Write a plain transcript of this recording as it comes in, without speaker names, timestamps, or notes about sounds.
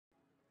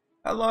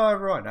Hello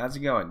everyone, how's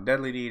it going?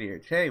 Deadly Deed here.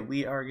 Today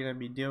we are going to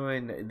be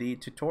doing the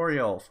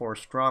tutorial for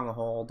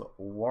Stronghold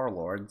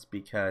Warlords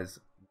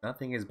because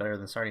nothing is better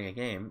than starting a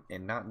game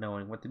and not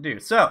knowing what to do.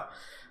 So,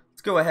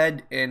 let's go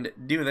ahead and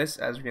do this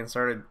as we get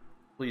started.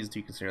 Please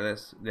do consider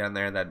this down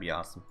there, that'd be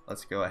awesome.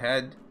 Let's go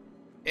ahead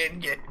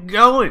and get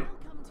going!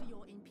 Welcome to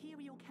your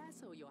imperial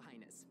castle, Your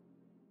Highness.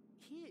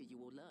 Here you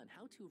will learn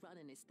how to run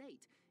an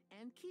estate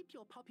and keep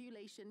your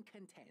population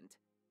content.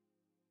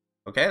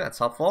 Okay, that's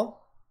helpful.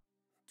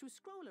 To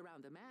scroll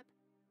around the map,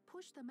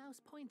 push the mouse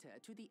pointer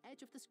to the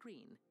edge of the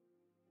screen.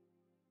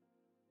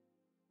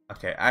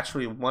 Okay,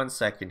 actually, one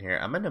second here.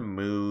 I'm going to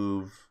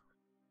move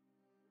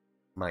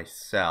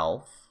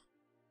myself.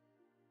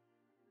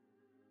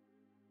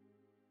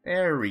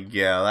 There we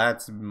go,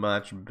 that's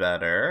much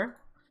better.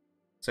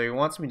 So he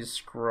wants me to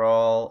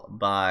scroll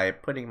by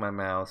putting my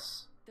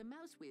mouse. The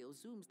mouse wheel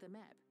zooms the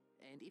map,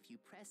 and if you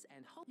press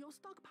and hold, your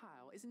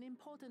stockpile is an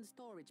important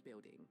storage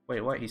building.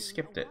 Wait, what? He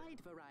skipped it. A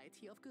wide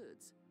variety of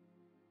goods.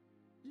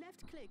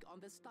 Left-click on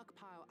the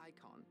stockpile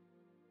icon.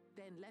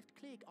 Then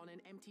left-click on an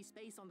empty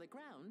space on the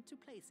ground to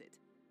place it.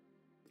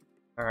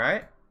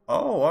 Alright.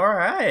 Oh,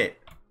 alright.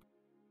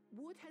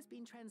 Wood has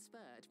been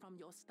transferred from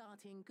your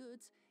starting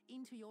goods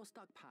into your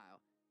stockpile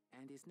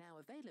and is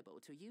now available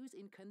to use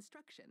in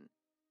construction.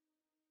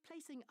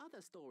 Placing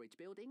other storage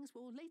buildings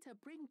will later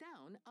bring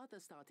down other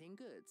starting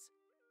goods.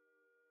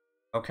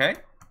 Okay,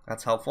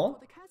 that's helpful.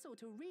 For the castle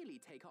to really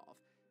take off,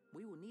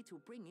 we will need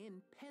to bring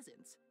in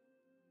peasants.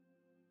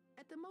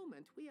 At the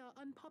moment, we are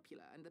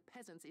unpopular and the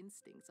peasants'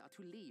 instincts are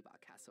to leave our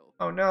castle.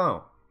 Oh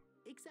no.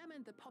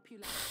 Examine the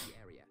popularity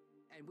area,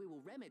 and we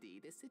will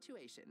remedy this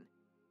situation.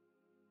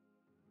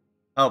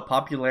 Oh,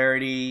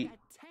 popularity.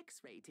 That tax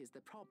rate is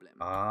the problem.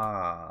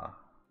 Ah.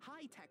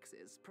 High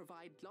taxes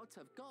provide lots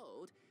of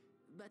gold,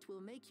 but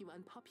will make you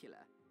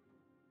unpopular.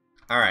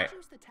 Alright.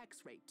 Reduce the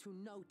tax rate to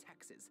no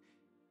taxes.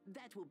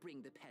 That will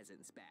bring the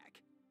peasants back.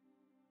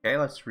 Okay,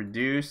 let's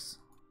reduce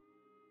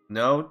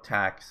no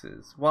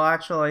taxes. Well,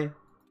 actually,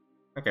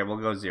 okay, we'll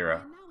go 0.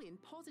 We are now in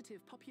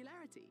positive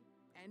popularity,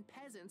 and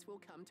peasants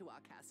will come to our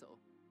castle.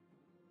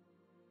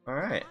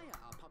 Alright. The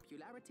higher our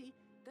popularity,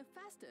 the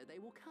faster they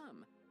will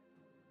come.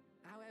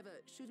 However,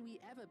 should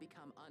we ever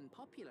become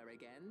unpopular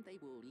again, they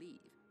will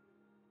leave.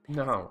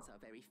 No. Peasants are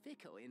very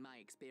fickle in my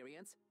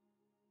experience.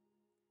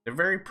 They're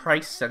very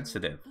price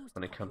sensitive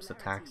when it comes to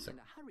Popularity taxing. in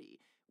a hurry,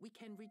 we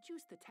can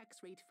reduce the tax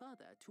rate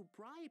further to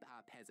bribe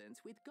our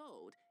peasants with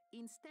gold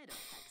instead of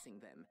taxing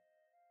them.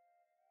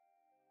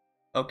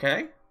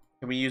 Okay.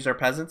 Can we use our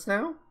peasants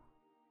now?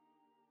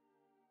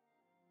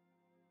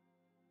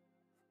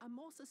 A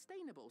more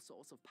sustainable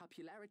source of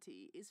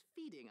popularity is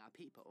feeding our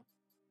people.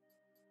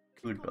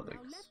 Food Click on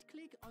buildings. now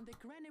left-click on the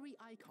granary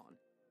icon.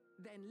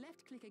 Then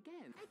left-click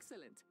again.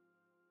 Excellent!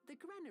 The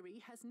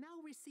granary has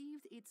now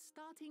received its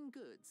starting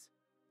goods.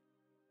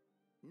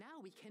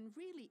 Now we can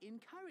really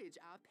encourage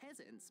our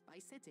peasants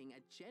by setting a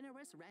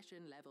generous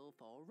ration level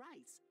for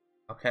rice.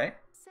 Okay.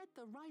 Set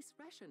the rice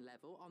ration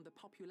level on the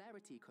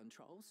popularity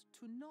controls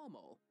to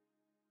normal.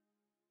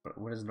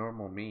 What does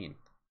normal mean?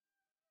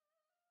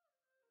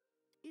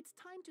 It's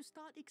time to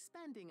start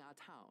expanding our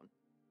town.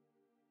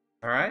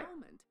 Alright. At the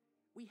moment,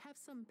 we have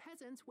some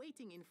peasants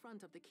waiting in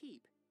front of the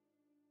keep.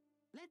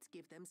 Let's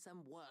give them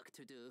some work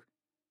to do.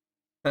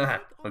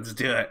 Let's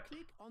do it.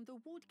 Click on the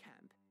wood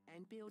camp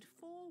and build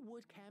 4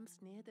 wood camps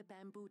near the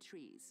bamboo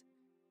trees.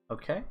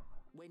 Okay.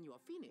 When you're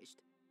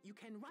finished, you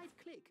can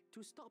right-click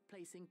to stop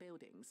placing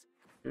buildings.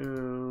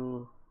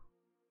 2,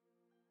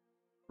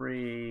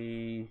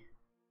 3,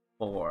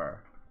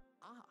 4.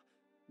 Ah,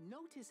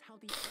 notice how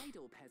the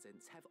idle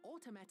peasants have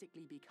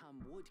automatically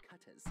become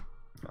woodcutters.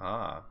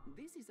 Ah.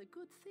 This is a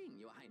good thing,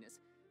 Your Highness,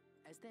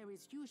 as there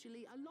is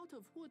usually a lot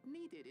of wood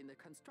needed in the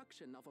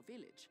construction of a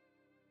village.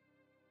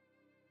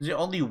 Is it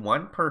only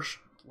one per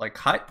like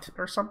hut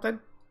or something?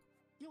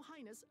 Your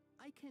Highness,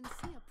 I can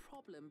see a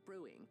problem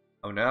brewing.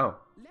 Oh no.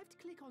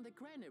 Left-click on the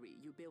granary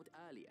you built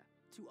earlier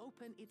to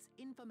open its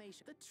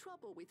information. The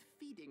trouble with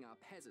feeding our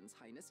peasants,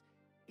 Highness,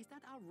 is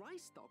that our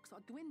rice stocks are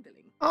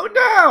dwindling. Oh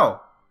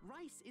no!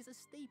 Rice is a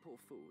staple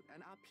food,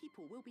 and our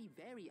people will be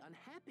very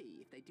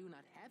unhappy if they do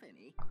not have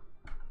any.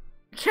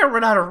 You can't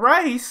run out of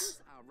rice!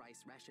 Reduce our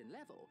rice ration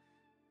level,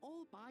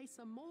 or buy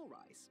some more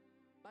rice.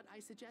 But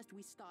I suggest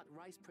we start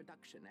rice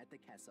production at the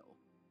castle.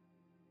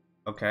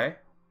 Okay.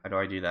 How do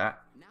I do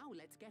that? Now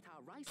let's get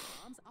our rice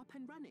farms up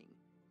and running.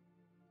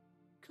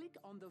 Click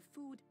on the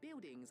food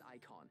buildings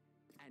icon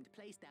and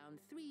place down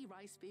 3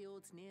 rice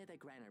fields near the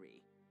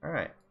granary.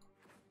 Alright.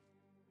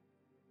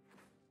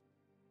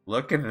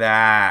 Look at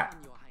that!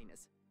 Your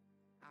Highness,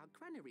 our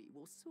granary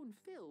will soon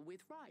fill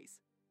with rice.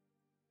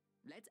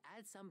 Let's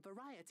add some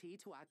variety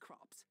to our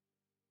crops.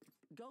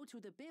 Go to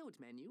the build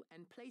menu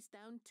and place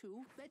down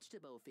 2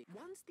 vegetable fields.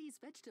 Once these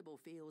vegetable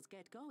fields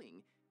get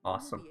going,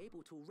 Awesome. we will be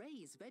able to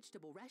raise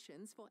vegetable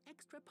rations for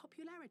extra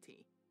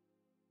popularity.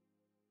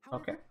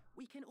 However, Okay.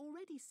 we can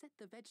already set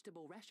the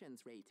vegetable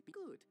rations rate to be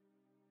good.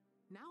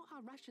 Now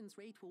our rations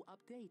rate will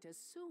update as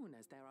soon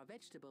as there are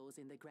vegetables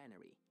in the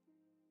granary.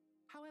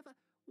 However,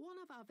 One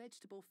of our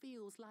vegetable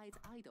fields lies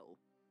idle.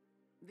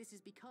 This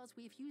is because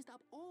we've used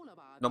up all of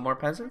our No more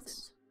available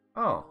peasants?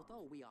 And Oh.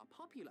 although we are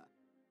popular,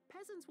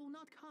 peasants will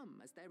not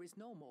come as there is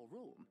no more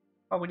room.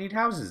 Oh, we need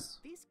houses.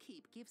 This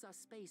keep gives us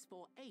space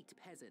for 8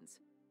 peasants.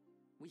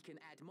 We can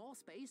add more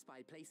space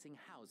by placing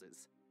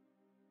houses.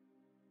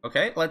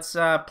 Okay, let's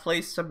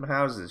place some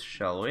houses,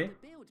 shall we? The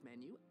build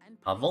menu and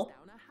place Hovel?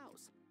 down a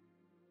house.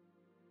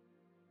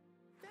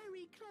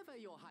 Very clever,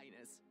 Your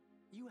Highness.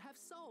 You have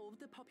solved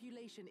the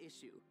population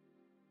issue.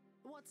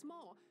 What's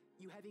more,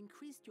 you have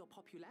increased your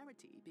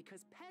popularity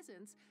because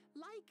peasants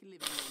like living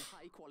in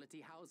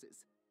high-quality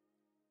houses.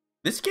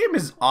 This game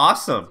is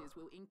awesome. Houses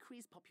will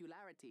increase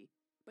popularity,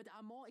 but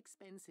are more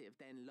expensive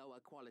than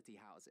lower-quality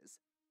houses.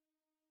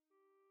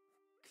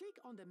 Click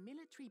on the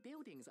military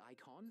buildings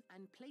icon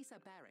and place a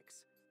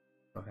barracks.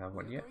 Don't have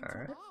one yet. We're going All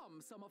right. to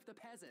arm some of the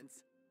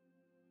peasants.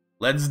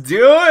 Let's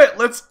do it.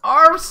 Let's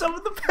arm some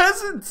of the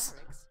peasants.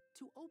 Barracks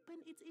to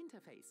open its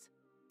interface.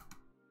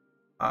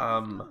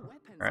 All With no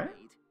weapons right.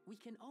 made, we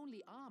can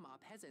only arm our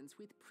peasants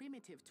with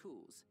primitive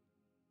tools.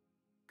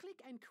 Click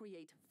and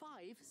create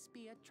 5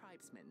 spear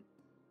tribesmen.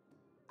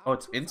 Oh, Our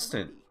it's tools are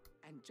instant. ready,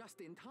 and just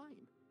in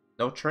time.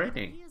 No It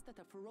training. appears that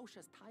a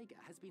ferocious tiger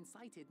has been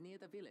sighted near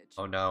the village.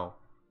 Oh no.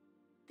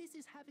 This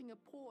is having a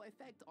poor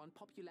effect on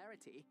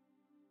popularity.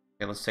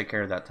 Okay, let's take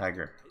care of that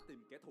tiger. Hãy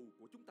tìm kẻ thù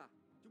của chúng ta.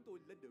 Chúng tôi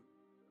lên đường.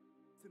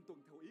 Xin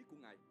tuân theo ý của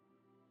ngài.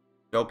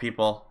 Go,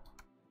 people.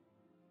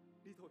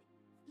 Đi thôi.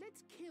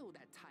 Let's kill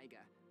that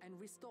tiger and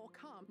restore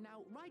calm.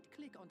 Now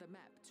right-click on the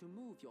map to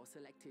move your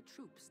selected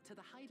troops to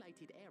the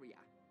highlighted area.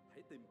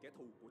 Hãy tìm kẻ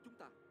thù của chúng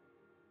ta.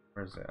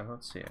 Where is it? I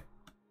don't see it.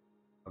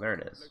 Oh, there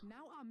it is.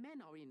 Now our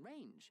men are in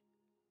range.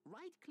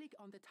 Right-click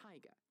on the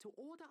tiger to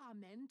order our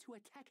men to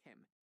attack him.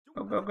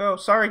 Go, go, go.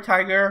 Sorry,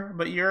 tiger,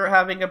 but you're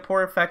having a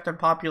poor effect on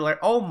popular.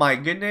 Oh my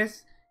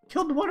goodness.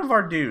 Killed one of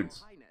our dudes.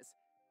 Your Highness,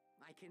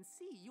 I can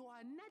see you are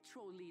a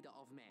natural leader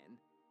of men.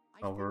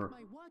 I Over. think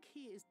my work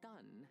here is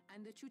done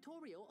and the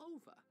tutorial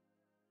over.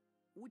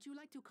 Would you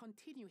like to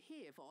continue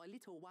here for a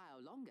little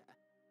while longer?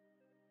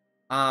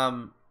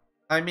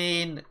 I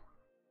mean,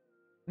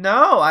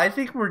 no, I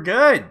think we're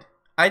good.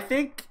 I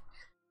think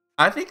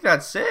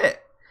that's it.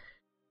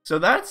 So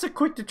that's a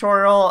quick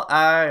tutorial.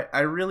 I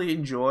really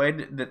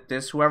enjoyed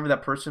that whoever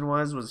that person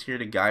was here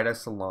to guide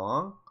us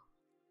along.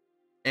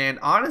 And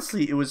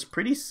honestly, it was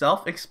pretty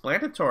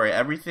self-explanatory.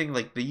 Everything,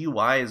 like the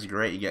UI is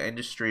great. You get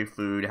industry,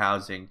 food,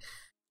 housing,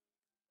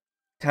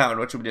 town,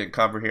 which we didn't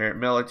cover here,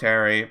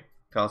 military,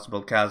 can also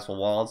build castle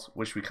walls.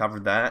 Wish we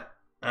covered that.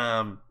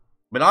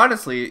 But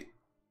honestly,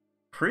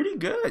 pretty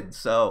good.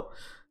 So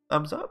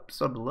thumbs up,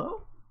 sub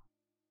below.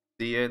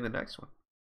 See you in the next one.